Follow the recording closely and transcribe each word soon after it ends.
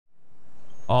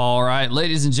All right,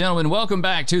 ladies and gentlemen, welcome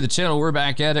back to the channel. We're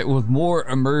back at it with more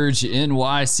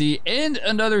EmergeNYC and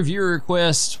another viewer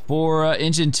request for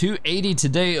engine 280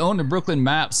 today on the Brooklyn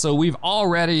map. So we've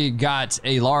already got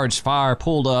a large fire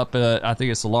pulled up. I think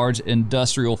it's a large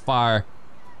industrial fire.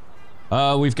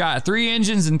 We've got 3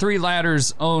 engines and 3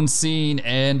 ladders on scene,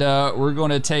 and we're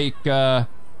going to take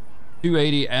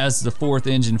 280 as the 4th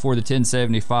engine for the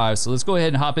 1075. So let's go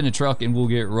ahead and hop in the truck and we'll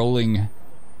get rolling.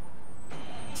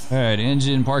 All right,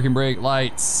 engine, parking brake,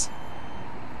 lights.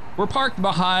 We're parked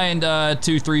behind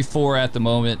 234 at the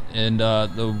moment, and the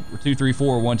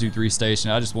 234 123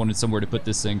 station. I just wanted somewhere to put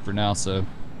this thing for now, so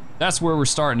that's where we're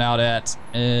starting out at.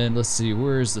 And let's see,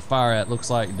 where's the fire at? Looks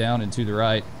like down and to the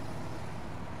right.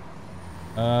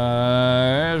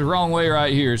 Wrong way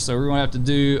right here, so we're gonna have to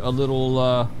do a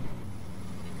little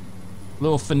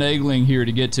finagling here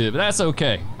to get to it, but that's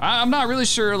okay. I'm not really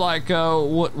sure like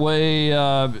what way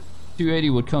 280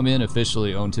 would come in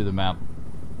officially onto the map.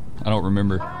 I don't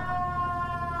remember.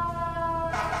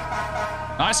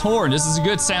 Nice horn. This is a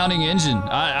good sounding engine.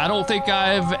 I don't think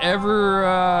I've ever,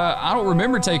 I don't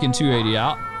remember taking 280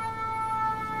 out.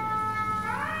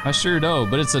 I sure don't,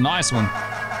 but it's a nice one.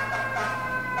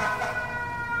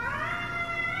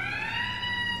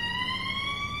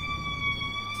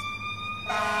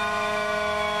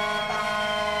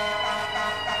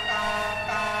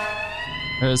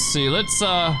 Let's see, let's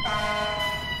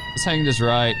hang this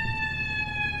right.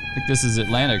 I think this is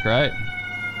Atlantic, right?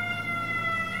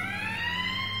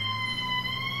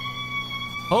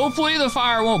 Hopefully the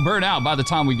fire won't burn out by the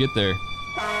time we get there.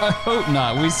 I hope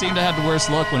not. We seem to have the worst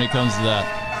luck when it comes to that.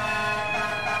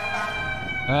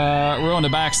 We're on the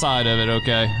back side of it,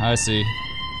 okay, I see.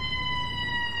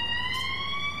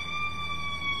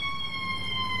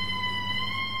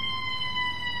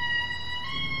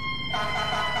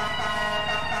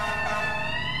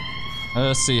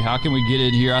 Let's see, how can we get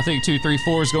in here? I think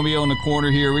 234 is gonna be on the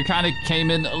corner here. We kind of came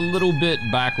in a little bit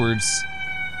backwards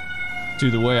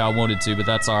to the way I wanted to, but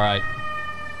that's all right.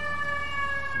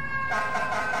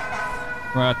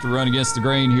 We're gonna have to run against the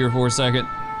grain here for a second.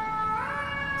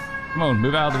 Come on,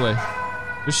 move out of the way.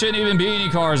 There shouldn't even be any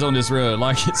cars on this road,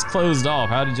 like it's closed off.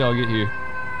 How did y'all get here?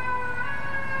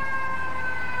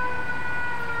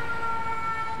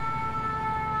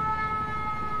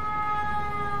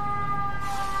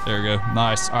 There we go,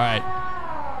 nice, all right.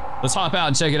 Let's hop out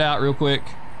and check it out real quick,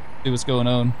 see what's going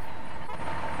on.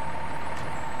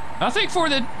 I think for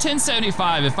the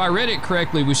 1075, if I read it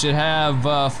correctly, we should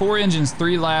have 4 engines,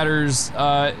 3 ladders,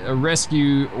 a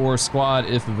rescue or squad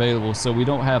if available, so we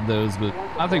don't have those, but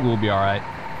I think we'll be all right.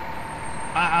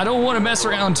 I don't want to mess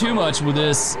around too much with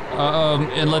this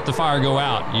and let the fire go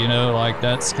out, you know, like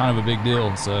that's kind of a big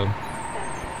deal, so.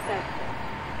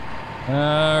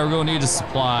 We're gonna need a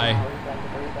supply.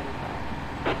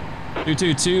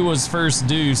 222 was first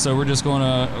due, so we're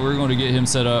gonna get him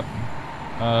set up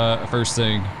first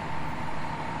thing.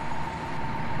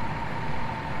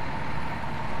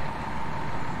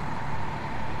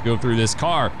 Go through this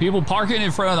car. People parking in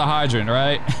front of the hydrant,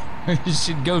 right? You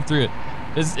should go through it.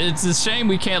 It's a shame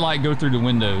we can't like go through the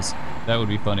windows. That would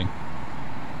be funny.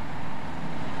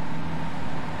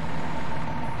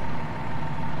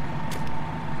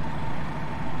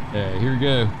 Yeah, here we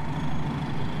go.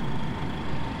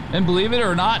 And believe it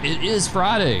or not, it is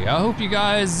Friday. I hope you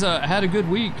guys had a good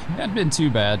week. It hadn't been too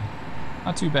bad.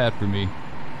 Not too bad for me.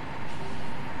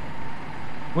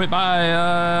 Went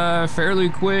by fairly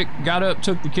quick. Got up,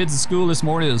 took the kids to school this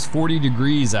morning. It was 40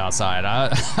 degrees outside.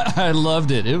 I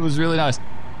loved it. It was really nice.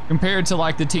 Compared to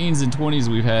like the teens and 20s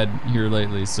we've had here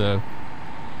lately, so.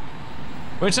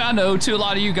 Which I know to a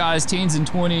lot of you guys, teens and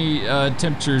 20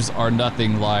 temperatures are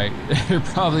nothing like. They're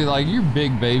probably like, you're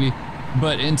big, baby.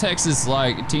 But in Texas,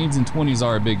 like, teens and 20s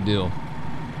are a big deal.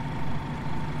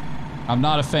 I'm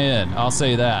not a fan, I'll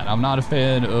say that. I'm not a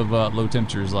fan of low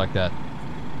temperatures like that.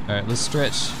 All right, let's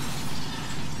stretch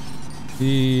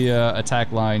the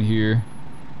attack line here.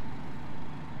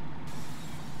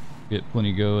 Get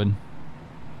plenty going.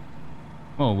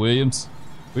 Come on, Williams.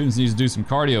 Williams needs to do some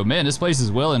cardio. Man, this place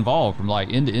is well involved from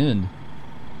like end to end.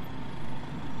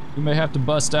 We may have to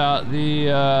bust out the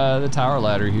tower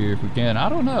ladder here if we can. I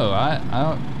don't know. I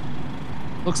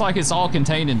don't. Looks like it's all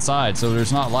contained inside, so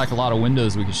there's not like a lot of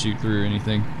windows we can shoot through or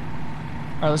anything.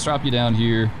 All right, let's drop you down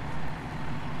here,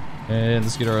 and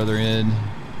let's get our other end.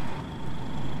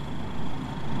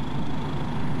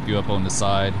 You up on the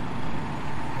side.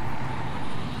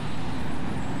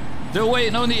 Still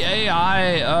waiting on the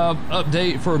AI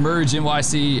update for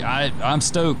EmergeNYC. I'm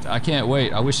stoked. I can't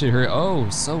wait. I wish it hurt. Oh,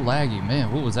 so laggy,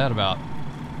 man. What was that about?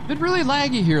 been really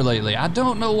laggy here lately. I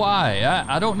don't know why.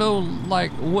 I don't know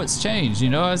like what's changed. You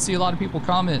know, I see a lot of people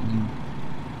comment and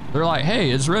they're like,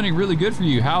 hey, it's running really good for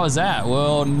you. How is that?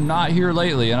 Well, not here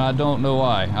lately, and I don't know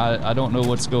why. I don't know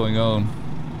what's going on.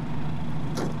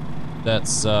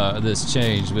 That's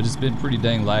changed, but it's been pretty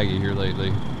dang laggy here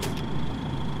lately.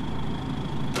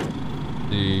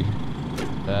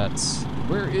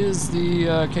 Where is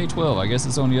the K-12? I guess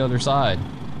it's on the other side.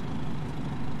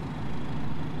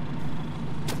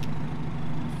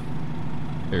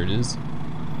 There it is.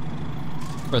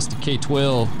 Press the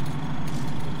K-12.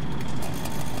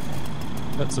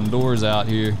 Got some doors out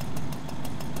here.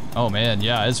 Oh man,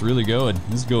 yeah, it's really going.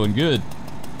 It's going good.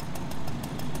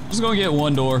 Just gonna get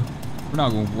one door. We're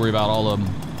not gonna worry about all of them.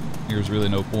 There's really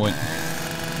no point.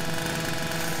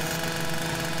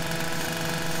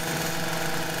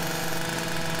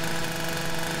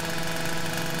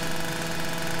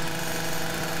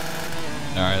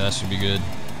 All right, that should be good.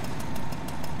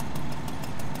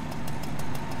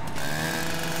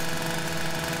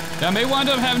 Yeah, I may wind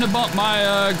up having to bump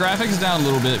my graphics down a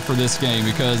little bit for this game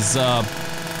because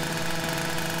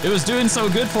it was doing so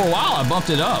good for a while. I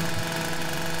bumped it up.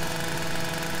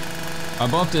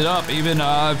 Even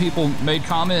people made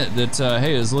comment that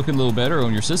hey, it's looking a little better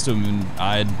on your system, and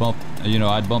I'd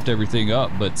bumped everything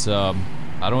up. But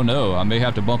I don't know. I may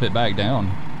have to bump it back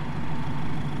down.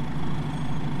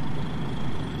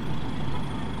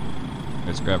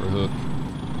 Let's grab our hook.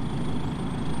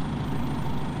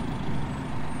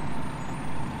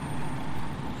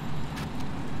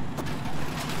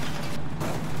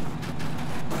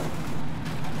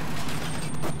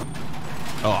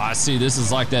 Oh, I see. This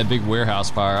is like that big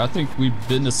warehouse fire. I think we've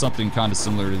been to something kind of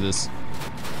similar to this.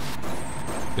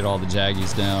 Get all the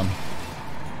jaggies down.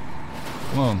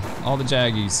 Come on, all the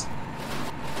jaggies.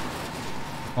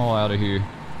 All out of here.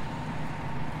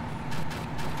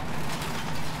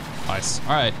 Nice.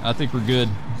 All right, I think we're good.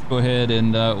 Let's go ahead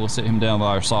and we'll sit him down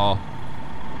by our saw.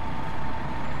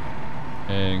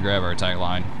 And grab our attack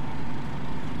line.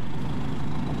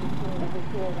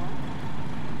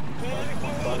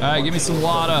 Alright, give me some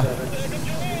water.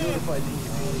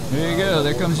 There you go,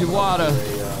 there comes your water.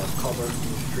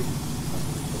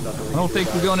 I don't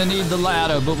think we're gonna need the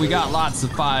ladder, but we got lots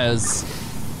of fires.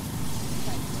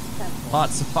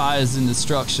 Lots of fires in the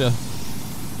structure.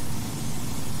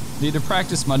 Need to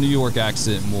practice my New York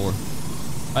accent more.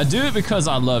 I do it because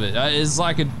I love it. It's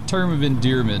like a term of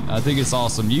endearment. I think it's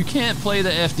awesome. You can't play the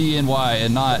FDNY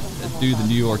and not do the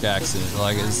New York accent.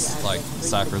 Like, it's like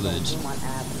sacrilege.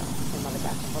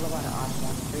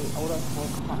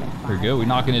 There we go. We're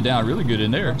knocking it down really good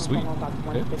in there. Sweet.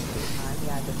 Okay.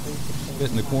 Get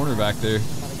in the corner back there.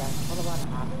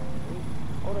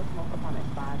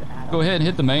 Go ahead and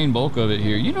hit the main bulk of it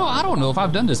here. You know, I don't know if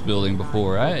I've done this building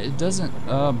before. It doesn't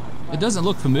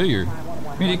look familiar.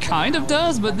 I mean, it kind of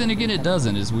does, but then again, it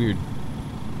doesn't. It's weird.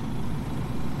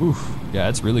 Oof. Yeah,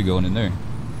 it's really going in there.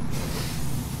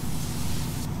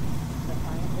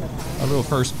 A little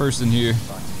first person here.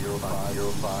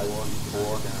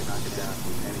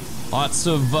 Lots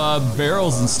of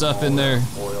barrels and stuff in there.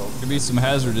 Could be some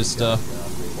hazardous stuff.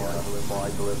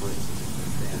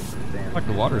 Like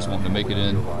the water's wanting to make it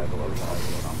in.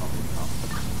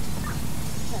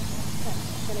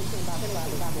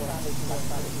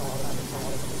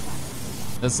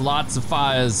 There's lots of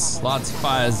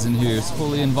fires in here. It's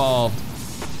fully involved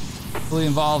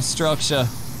structure.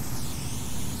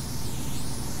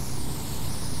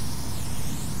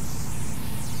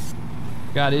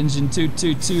 Got engine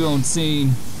 222 on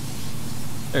scene.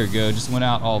 There we go, just went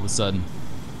out all of a sudden.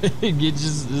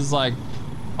 It's like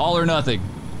all or nothing.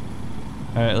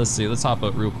 All right, let's see, let's hop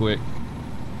up real quick.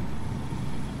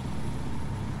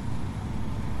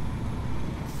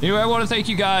 Anyway, I want to thank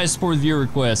you guys for the viewer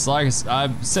requests. Like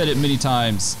I've said it many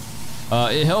times,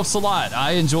 it helps a lot.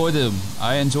 I enjoy them.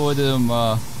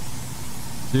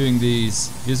 Doing these.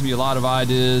 Gives me a lot of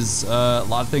ideas, a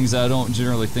lot of things that I don't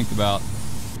generally think about.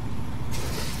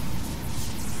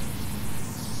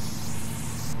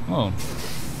 Oh.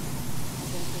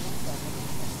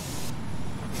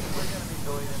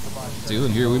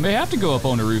 Ceiling here. We may have to go up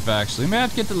on the roof actually. We may have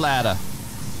to get the ladder.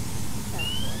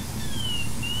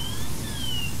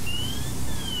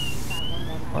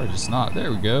 Or just not. There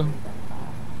we go.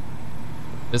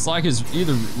 It's like it's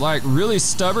either like really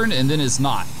stubborn and then it's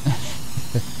not.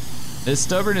 It's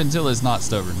stubborn until it's not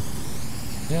stubborn.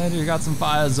 Yeah, you got some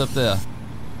fires up there.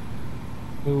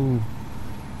 Ooh.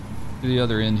 To the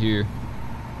other end here.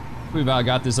 We about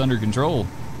got this under control.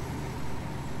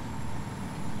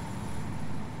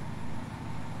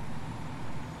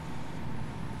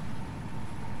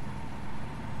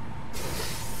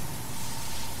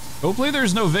 Hopefully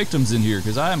there's no victims in here,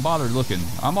 because I haven't bothered looking.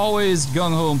 I'm always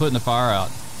gung-ho and putting the fire out.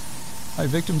 My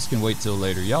victims can wait till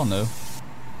later. Y'all know.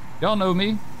 Y'all know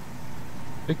me.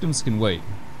 Victims can wait.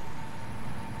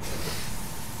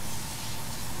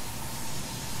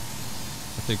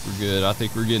 I think we're good. I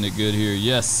think we're getting it good here.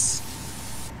 Yes.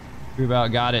 We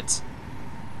about got it.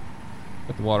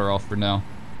 Cut the water off for now.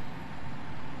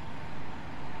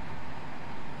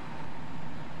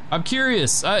 I'm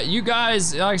curious. You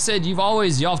guys, like I said, y'all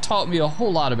have taught me a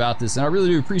whole lot about this, and I really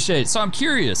do appreciate it. So I'm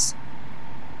curious.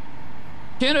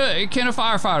 Can a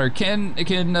firefighter,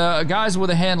 can guys with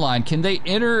a hand line, can they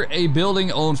enter a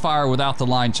building on fire without the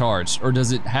line charged, or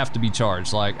does it have to be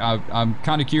charged? Like, I'm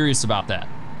kind of curious about that.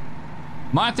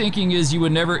 My thinking is you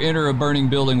would never enter a burning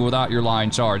building without your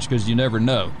line charged, because you never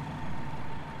know.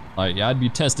 Like, I'd be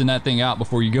testing that thing out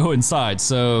before you go inside.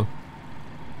 So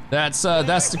that's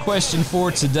the question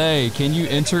for today. Can you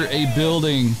enter a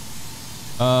building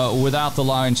without the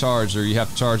line charged, or you have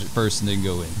to charge it first and then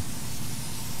go in?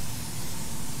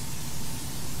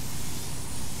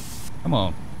 Come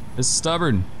on, it's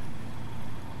stubborn.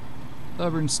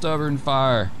 Stubborn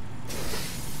fire.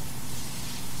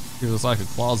 It looks like a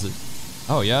closet.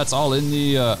 Oh yeah, it's all in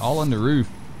the roof.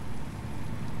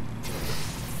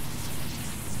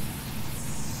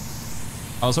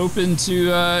 I was hoping to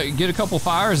get a couple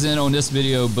fires in on this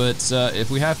video, but if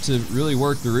we have to really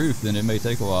work the roof, then it may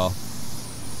take a while.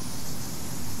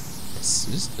 It's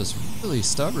just really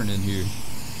stubborn in here.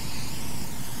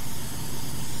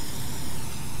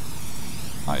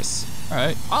 Nice. All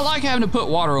right. I like having to put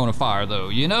water on a fire, though.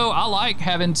 You know, I like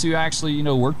having to actually, you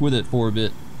know, work with it for a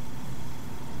bit.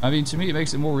 I mean, to me, it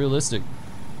makes it more realistic.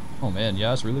 Oh man,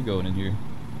 yeah, it's really going in here.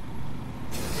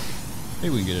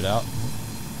 Maybe we can get it out.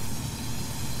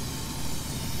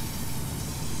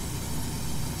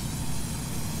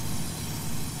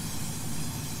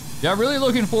 Yeah, I'm really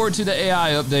looking forward to the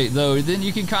AI update, though. Then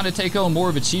you can kind of take on more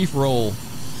of a chief role.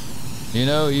 You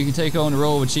know, you can take on the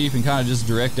role of a chief and kind of just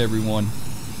direct everyone.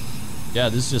 Yeah,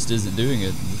 this just isn't doing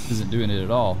it. This isn't doing it at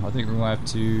all. I think we're gonna have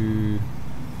to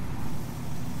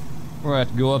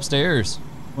go upstairs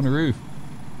on the roof.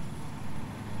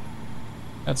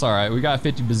 That's all right. We got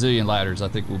 50 bazillion ladders. I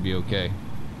think we'll be okay.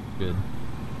 Good.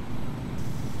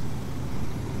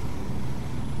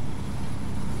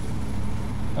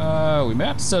 We may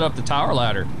have to set up the tower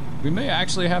ladder. We may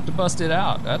actually have to bust it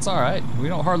out. That's all right. We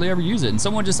don't hardly ever use it. And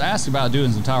someone just asked about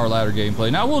doing some tower ladder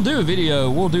gameplay. Now we'll do a video.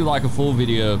 We'll do like a full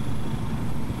video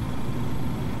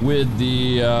with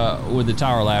the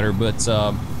tower ladder, but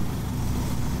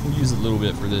we'll use it a little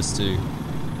bit for this too.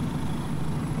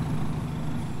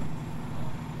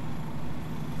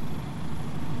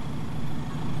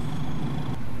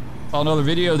 Saw another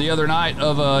video the other night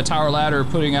of a tower ladder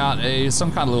putting out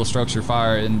some kind of little structure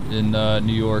fire in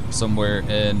New York somewhere,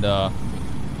 and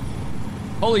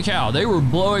holy cow, they were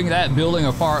blowing that building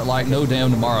apart like no damn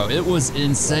tomorrow. It was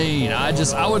insane. I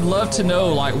would love to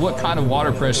know like what kind of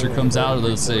water pressure comes out of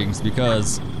those things,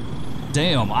 because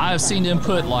damn, I've seen them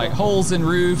put like holes in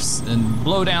roofs and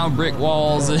blow down brick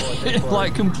walls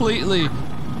like completely.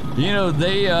 You know,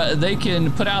 they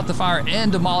can put out the fire and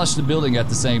demolish the building at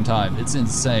the same time. It's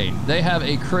insane. They have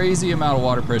a crazy amount of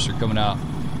water pressure coming out.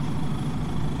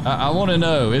 I want to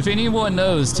know, if anyone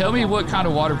knows, tell me what kind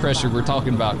of water pressure we're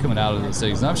talking about coming out of those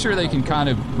things. And I'm sure they can kind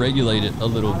of regulate it a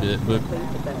little bit, but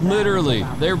literally,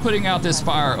 they were putting out this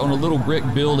fire on a little brick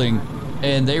building,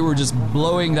 and they were just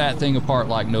blowing that thing apart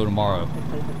like no tomorrow.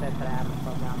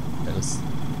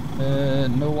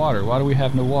 No water. Why do we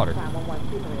have no water?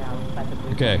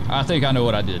 Okay, I think I know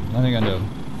what I did. I think I know.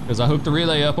 Because I hooked the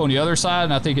relay up on the other side,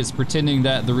 and I think it's pretending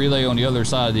that the relay on the other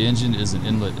side of the engine is an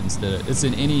inlet instead of, it's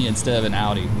an innie instead of an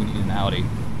outie. We need an outie.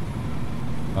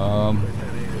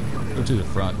 Go to the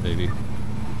front, baby.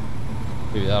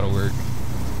 Maybe that'll work.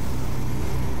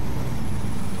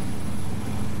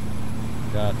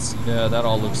 Yeah, that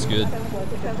all looks good.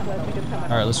 All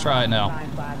right, let's try it now.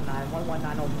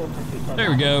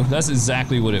 There we go. That's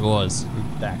exactly what it was.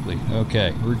 Exactly.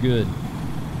 Okay, we're good.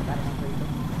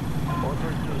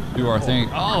 Do our thing.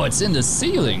 Oh, it's in the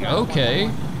ceiling. Okay.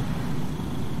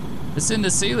 It's in the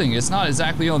ceiling. It's not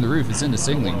exactly on the roof. It's in the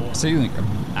ceiling.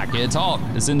 I can't talk.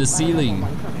 It's in the ceiling.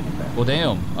 Well,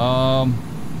 damn.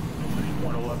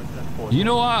 You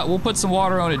know what? We'll put some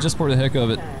water on it just for the heck of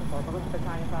it.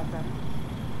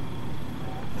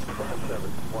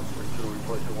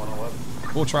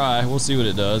 We'll try. We'll see what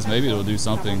it does. Maybe it'll do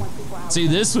something. See,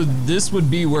 this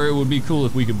would be where it would be cool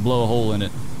if we could blow a hole in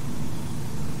it.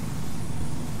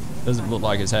 Doesn't look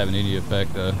like it's having any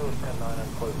effect though.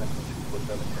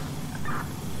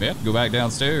 We have to go back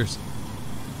downstairs.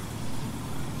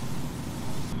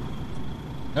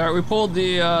 All right, we pulled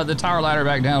the tower ladder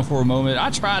back down for a moment. I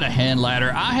tried a hand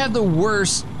ladder. I had the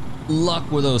worst luck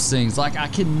with those things. Like, I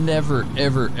can never,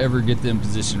 ever, ever get them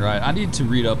positioned right. I need to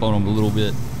read up on them a little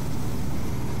bit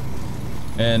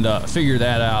and figure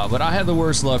that out. But I had the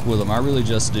worst luck with them. I really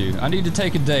just do. I need to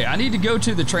take a day. I need to go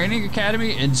to the training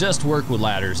academy and just work with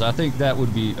ladders. I think that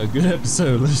would be a good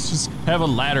episode. Let's just have a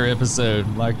ladder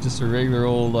episode, like just a regular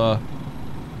old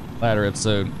ladder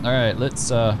episode. All right,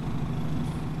 let's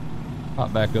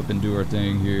pop back up and do our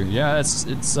thing here. Yeah,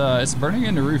 it's burning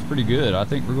in the roof pretty good. I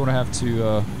think we're gonna have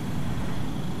to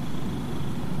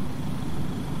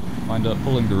wind up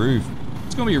pulling the roof.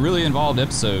 It's gonna be a really involved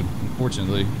episode,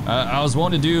 unfortunately. I was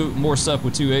wanting to do more stuff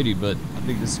with 280, but I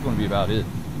think this is gonna be about it.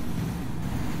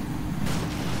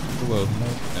 Whoa,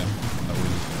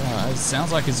 no. It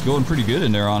sounds like it's going pretty good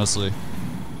in there, honestly.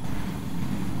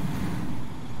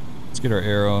 Let's get our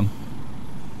air on.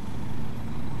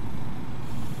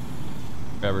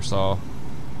 Grab our saw.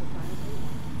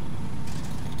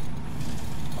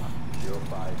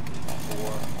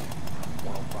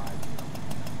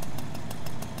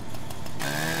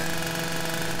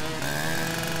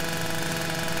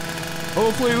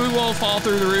 Hopefully we won't fall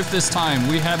through the roof this time.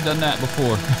 We have done that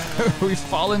before. We've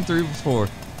fallen through before.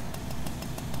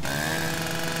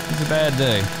 It's a bad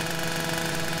day.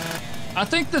 I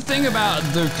think the thing about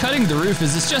the cutting the roof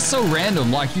is it's just so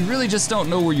random. Like, you really just don't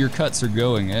know where your cuts are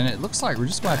going. And it looks like we're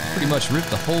just going to have to pretty much rip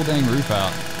the whole dang roof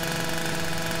out.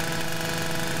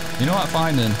 You know what?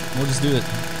 Fine then. We'll just do it.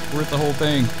 We'll rip the whole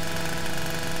thing.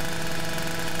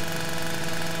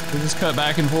 We'll just cut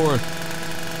back and forth.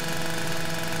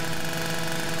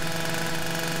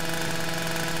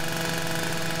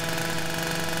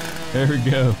 There we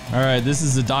go. All right, this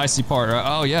is the dicey part.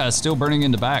 Oh yeah, it's still burning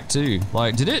in the back too.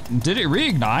 Like, did it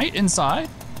reignite inside?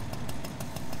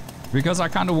 Because I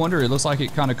kind of wonder. It looks like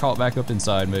it kind of caught back up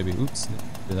inside. Maybe. Oops. Look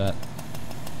at that.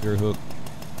 Your hook.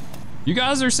 You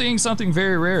guys are seeing something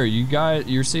very rare.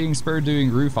 You're seeing Spur doing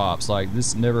roof ops. Like,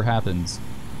 this never happens.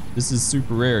 This is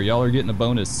super rare. Y'all are getting a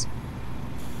bonus.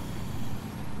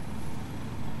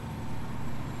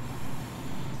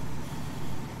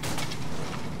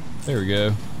 There we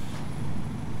go.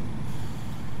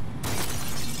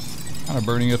 Kind of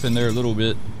burning up in there a little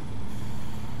bit.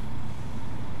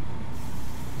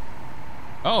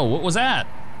 Oh, what was that?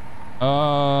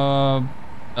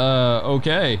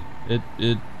 Okay.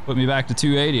 It put me back to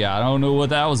 280. I don't know what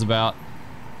that was about.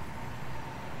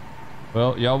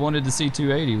 Well, y'all wanted to see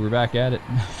 280. We're back at it.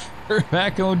 We're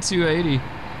back on 280.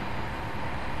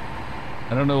 I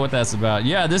don't know what that's about.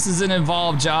 Yeah, this is an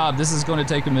involved job. This is going to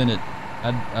take a minute.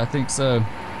 I think so.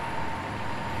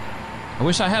 I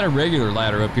wish I had a regular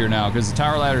ladder up here now, because the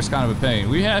tower ladder is kind of a pain.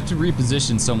 We have to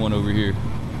reposition someone over here.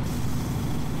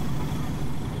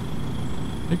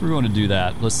 I think we're going to do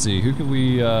that. Let's see. Who could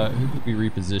we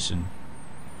reposition?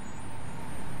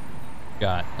 We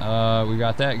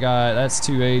got that guy. That's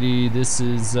 280. This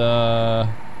is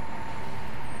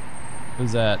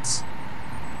who's that?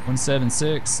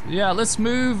 176. Yeah, let's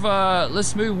move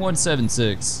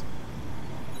 176.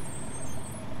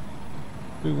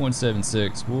 Move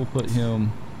 176. We'll put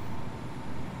him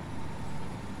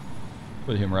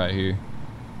right here.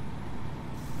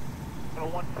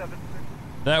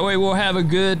 That way we'll have a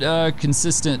good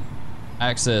consistent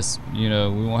access. You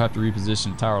know, we won't have to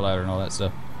reposition the tower ladder and all that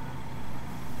stuff.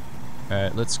 All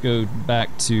right, let's go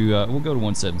back to we'll go to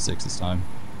 176 this time.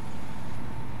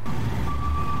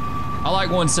 I like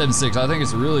 176. I think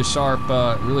it's a really sharp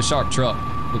truck.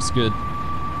 Looks good.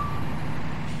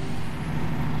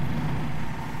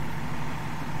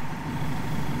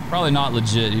 Probably not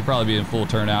legit. He'd probably be in full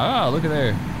turnout. Oh, look at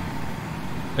there.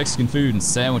 Mexican food and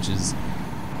sandwiches.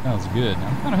 Sounds good.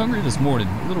 I'm kind of hungry this morning,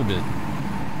 a little bit.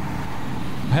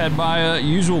 I had my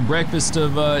usual breakfast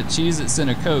of Cheez-Its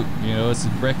and a Coke. You know, it's a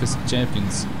breakfast of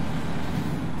champions.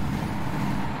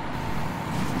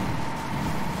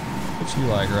 What you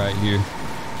like right here?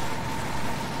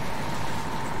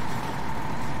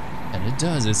 And it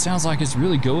does. It sounds like it's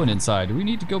really going inside. Do we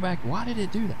need to go back? Why did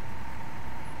it do that?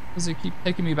 Does it keep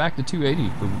taking me back to 280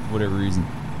 for whatever reason?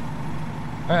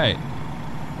 All right.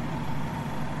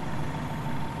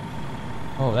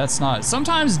 Oh, that's not.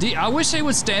 Sometimes I wish they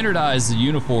would standardize the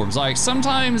uniforms. Like,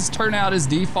 sometimes turnout is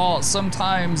default.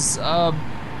 Sometimes,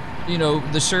 you know,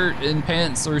 the shirt and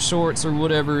pants or shorts or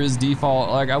whatever is default.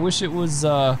 Like, I wish it was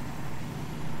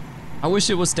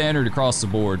standard across the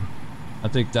board. I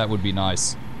think that would be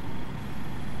nice.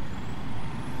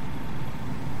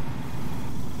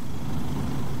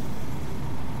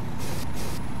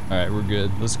 All right, we're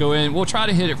good. Let's go in. We'll try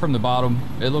to hit it from the bottom.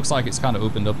 It looks like it's kind of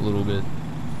opened up a little bit.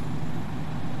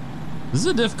 This is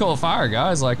a difficult fire,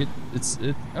 guys. Like,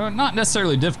 not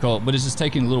necessarily difficult, but it's just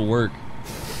taking a little work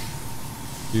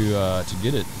to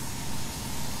get it.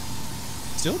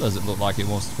 Still doesn't look like it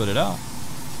wants to put it out.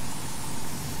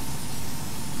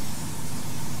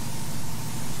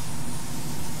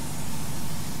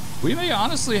 We may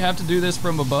honestly have to do this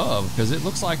from above because it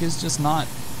looks like it's just not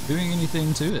doing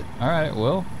anything to it. All right,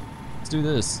 well, let's do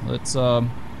this. Let's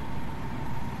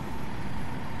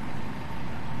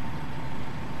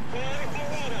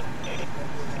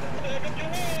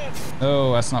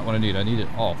Oh, that's not what I need. I need it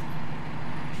off.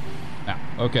 Now,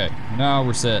 okay, now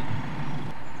we're set.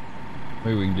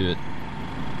 Maybe we can do it.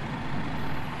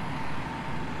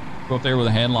 Go up there with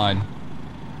a hand line.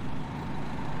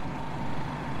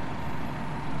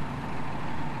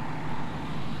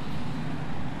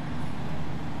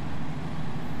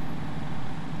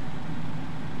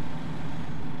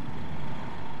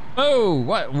 Oh,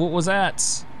 what was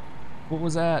that? What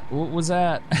was that? What was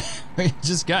that? We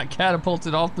just got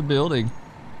catapulted off the building.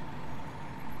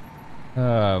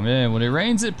 Oh man, when it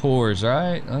rains it pours,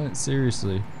 right?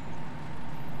 Seriously.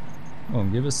 Come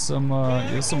on, give us some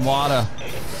water.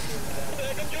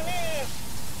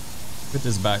 Put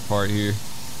this back part here.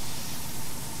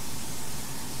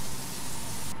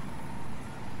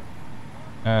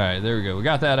 All right, there we go. We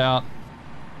got that out.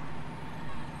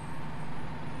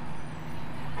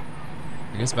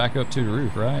 I guess back up to the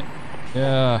roof, right?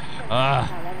 Yeah. I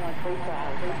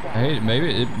hate it. Maybe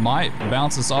it might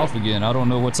bounce us off again. I don't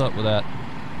know what's up with that.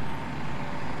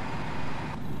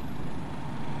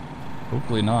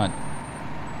 Hopefully not.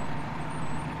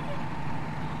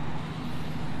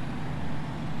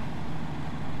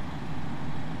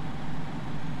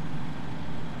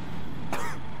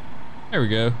 There we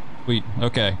go. Sweet.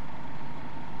 Okay.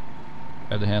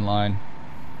 Got the hand line.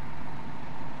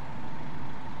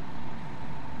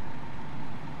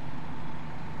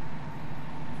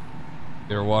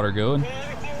 Get our water going.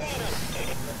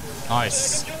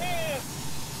 Nice.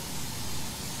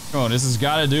 Come on, this has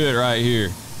got to do it right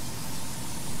here.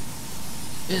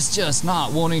 It's just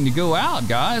not wanting to go out,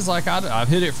 guys. Like, I've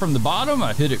hit it from the bottom.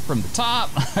 I've hit it from the top.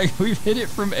 Like, we've hit it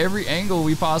from every angle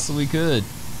we possibly could.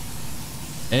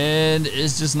 And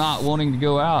it's just not wanting to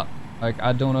go out. Like,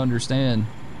 I don't understand.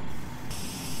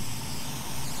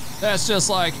 That's just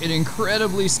like an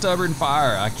incredibly stubborn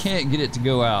fire. I can't get it to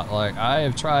go out. Like, I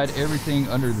have tried everything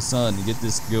under the sun to get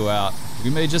this to go out.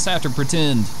 We may just have to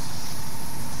pretend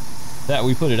that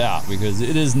we put it out because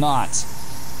it is not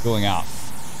going out.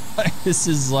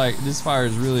 This fire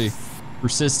is really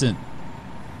persistent.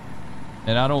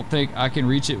 And I don't think I can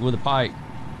reach it with a pipe.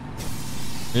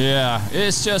 Yeah,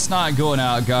 it's just not going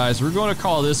out, guys. We're going to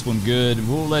call this one good.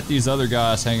 We'll let these other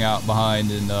guys hang out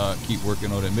behind and keep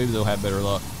working on it. Maybe they'll have better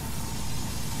luck.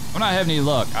 I'm not having any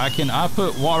luck. I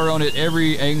put water on it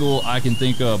every angle I can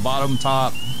think of. Bottom,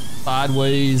 top,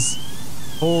 sideways,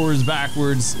 forwards,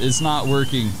 backwards. It's not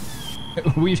working.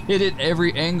 We've hit it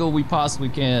every angle we possibly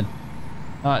can.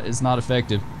 It's not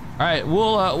effective. All right,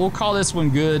 we'll call this one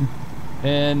good,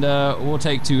 and we'll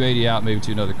take 280 out maybe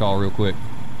to another call real quick.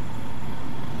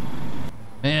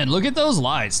 Man, look at those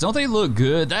lights. Don't they look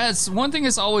good? That's one thing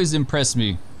that's always impressed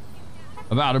me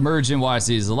about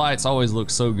EmergeNYC is the lights always look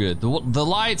so good. The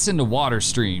lights in the water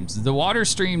streams. The water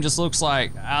stream just looks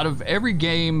like, out of every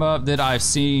game that I've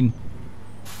seen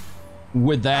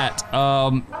with that,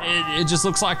 it just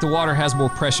looks like the water has more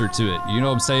pressure to it. You know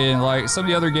what I'm saying? Like some of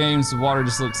the other games, the water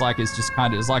just looks like it's just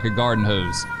kind of, it's like a garden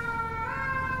hose.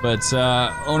 But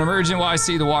on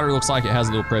EmergeNYC, the water looks like it has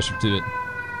a little pressure to it.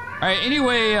 All right,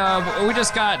 anyway, we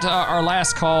just got our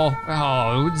last call.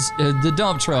 Oh, the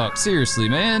dump truck. Seriously,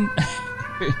 man.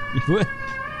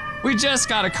 We just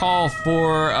got a call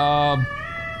for a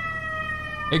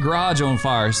garage on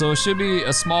fire. So it should be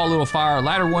a small little fire.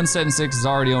 Ladder 176 is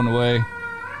already on the way.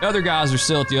 The other guys are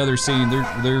still at the other scene.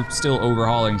 They're still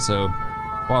overhauling, so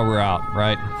while we're out,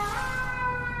 right?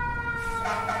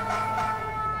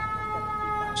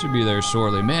 Should be there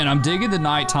shortly. Man, I'm digging the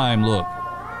nighttime look.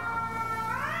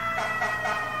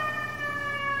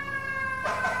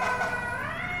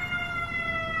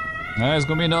 All right, there's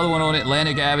gonna be another one on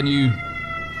Atlantic Avenue.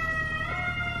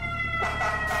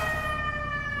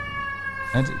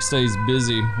 Atlantic stays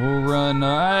busy. We'll run.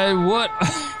 What?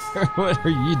 What are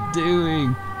you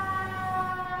doing?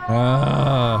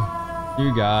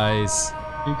 You guys.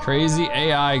 You crazy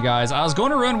AI guys. I was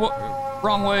going to run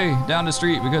wrong way down the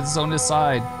street because it's on this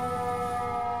side.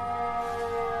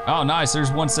 Oh, nice. There's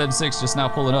 176 just now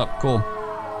pulling up. Cool.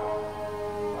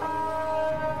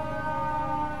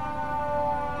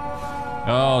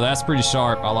 Oh, that's pretty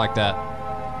sharp. I like that.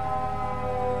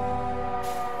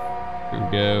 Here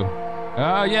we go.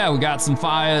 Oh yeah, we got some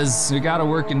fires. We got a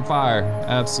working fire.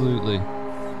 Absolutely.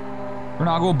 We're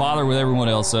not gonna bother with everyone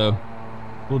else, though.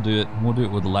 We'll do it. We'll do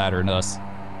it with the ladder and us.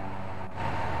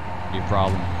 Be a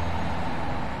problem.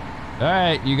 All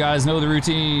right, you guys know the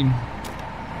routine.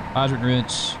 Hydrant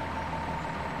wrench.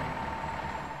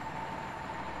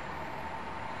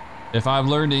 If I've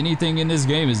learned anything in this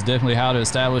game, it's definitely how to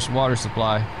establish water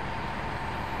supply.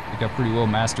 I think I pretty well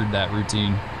mastered that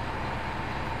routine.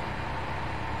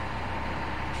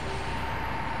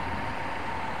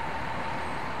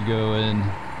 You go in.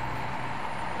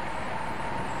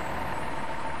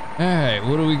 All right,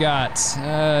 what do we got?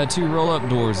 2 roll-up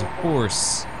doors, of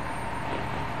course.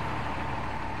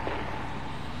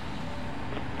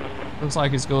 Looks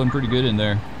like it's going pretty good in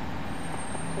there.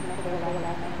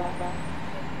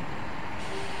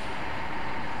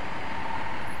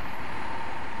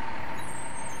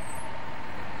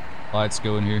 Lights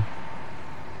go in here.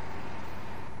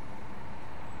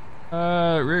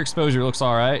 Rear exposure looks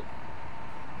all right.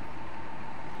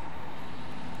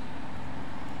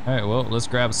 All right, well, let's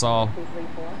grab a saw,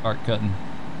 start cutting.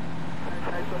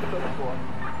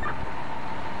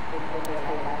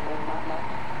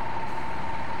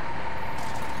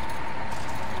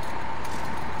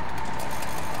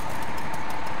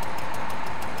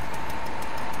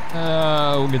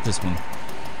 We'll get this one.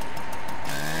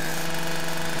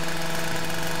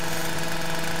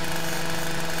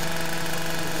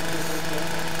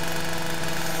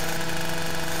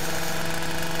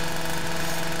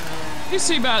 You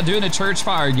see about doing a church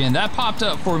fire again? That popped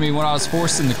up for me when I was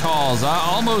forcing the calls. I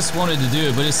almost wanted to do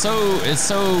it, but it's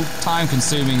so time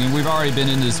consuming, and we've already been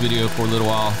in this video for a little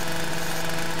while.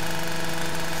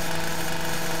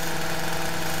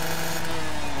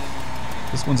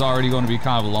 This one's already going to be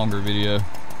kind of a longer video.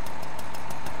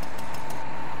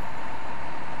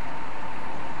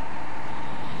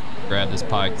 Grab this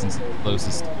pike since it's the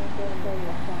closest.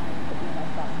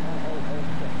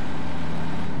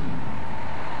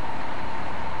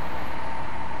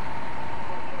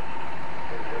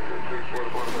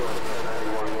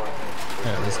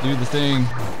 Alright, let's do the thing.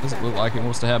 Doesn't look like it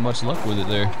wants to have much luck with it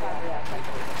there.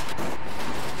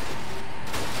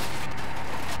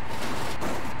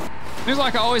 Seems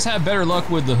like I always have better luck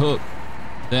with the hook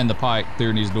than the pike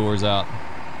clearing these doors out.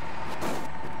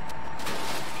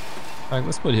 Alright,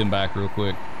 let's put him back real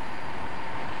quick.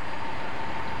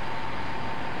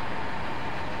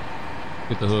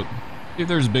 Get the hook. See if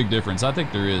there's a big difference. I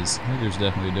think there is. I think there's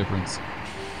definitely a difference.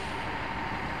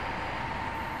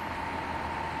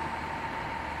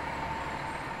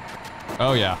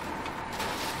 Oh yeah.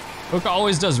 Hook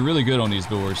always does really good on these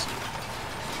doors.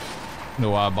 I don't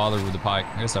know why I bothered with the pike.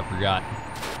 I guess I forgot.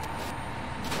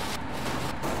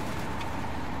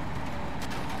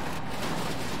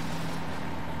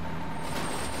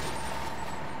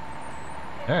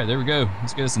 Alright, there we go.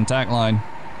 Let's get us some tack line.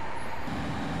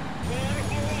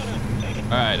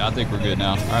 Alright, I think we're good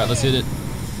now. Alright, let's hit it.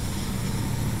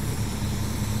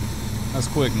 That's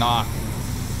a quick knock.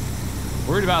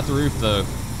 Worried about the roof though.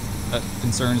 That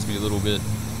concerns me a little bit.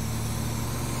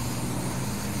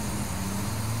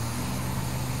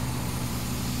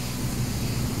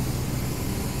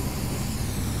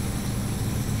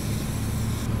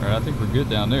 Alright, I think we're good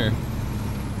down there.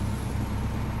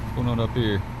 What's going on up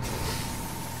here?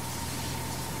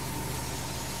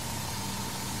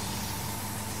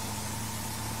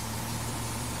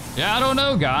 Yeah, I don't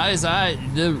know, guys.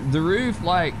 The roof,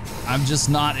 like, I'm just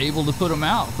not able to put them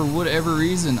out for whatever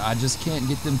reason. I just can't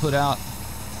get them put out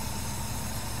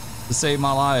to save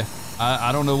my life.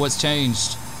 I don't know what's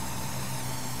changed.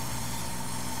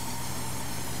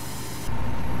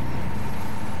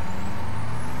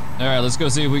 All right, let's go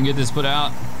see if we can get this put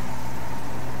out.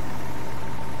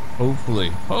 Hopefully,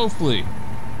 hopefully.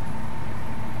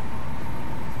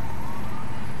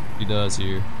 He does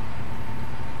here.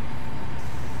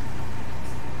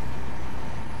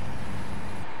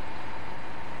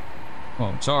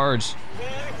 Oh, charge.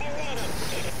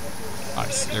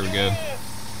 Nice, there we go.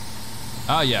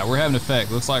 Oh yeah, we're having effect.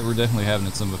 Looks like we're definitely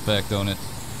having some effect on it.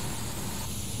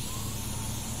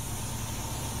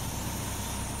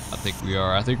 I think we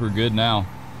are. I think we're good now.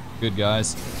 Good,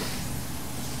 guys.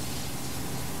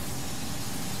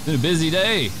 Been a busy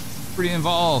day. Pretty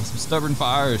involved. Some stubborn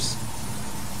fires.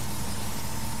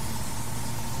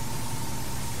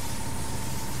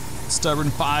 Stubborn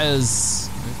fires.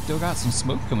 We've still got some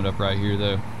smoke coming up right here,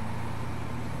 though.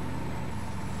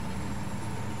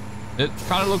 It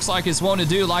kind of looks like it's wanting to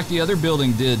do like the other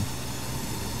building did.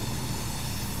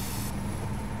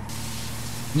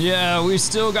 Yeah, we've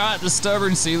still got the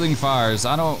stubborn ceiling fires.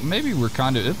 Maybe we're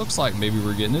kind of, it looks like maybe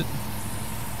we're getting it.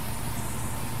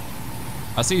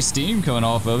 I see steam coming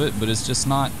off of it, but it's just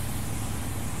not.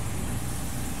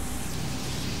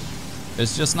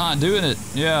 It's just not doing it.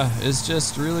 Yeah, it's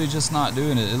just really just not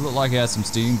doing it. It looked like it had some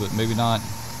steam, but maybe not.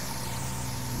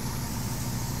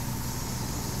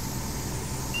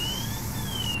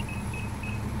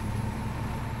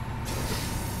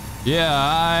 Yeah,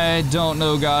 I don't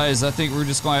know, guys. I think we're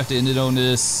just gonna have to end it on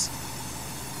this.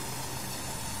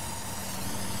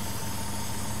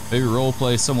 Maybe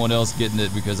roleplay someone else getting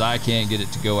it because I can't get it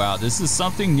to go out. This is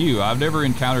something new. I've never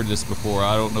encountered this before.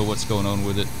 I don't know what's going on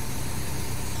with it.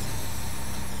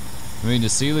 I mean, the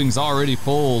ceiling's already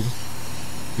pulled.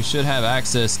 We should have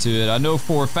access to it. I know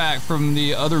for a fact from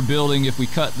the other building, if we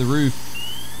cut the roof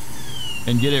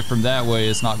and get it from that way,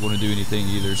 it's not going to do anything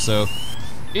either. So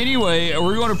anyway,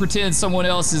 we're going to pretend someone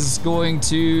else is going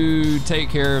to take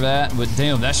care of that. But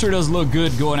damn, that sure does look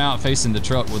good going out facing the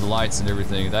truck with the lights and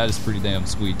everything. That is pretty damn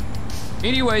sweet.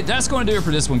 Anyway, that's going to do it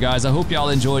for this one, guys. I hope y'all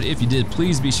enjoyed. If you did,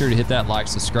 please be sure to hit that like,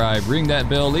 subscribe, ring that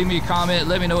bell, leave me a comment,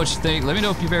 let me know what you think. Let me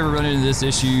know if you've ever run into this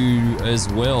issue as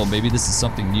well. Maybe this is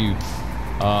something new.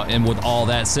 And with all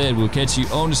that said, we'll catch you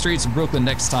on the streets of Brooklyn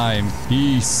next time.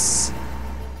 Peace.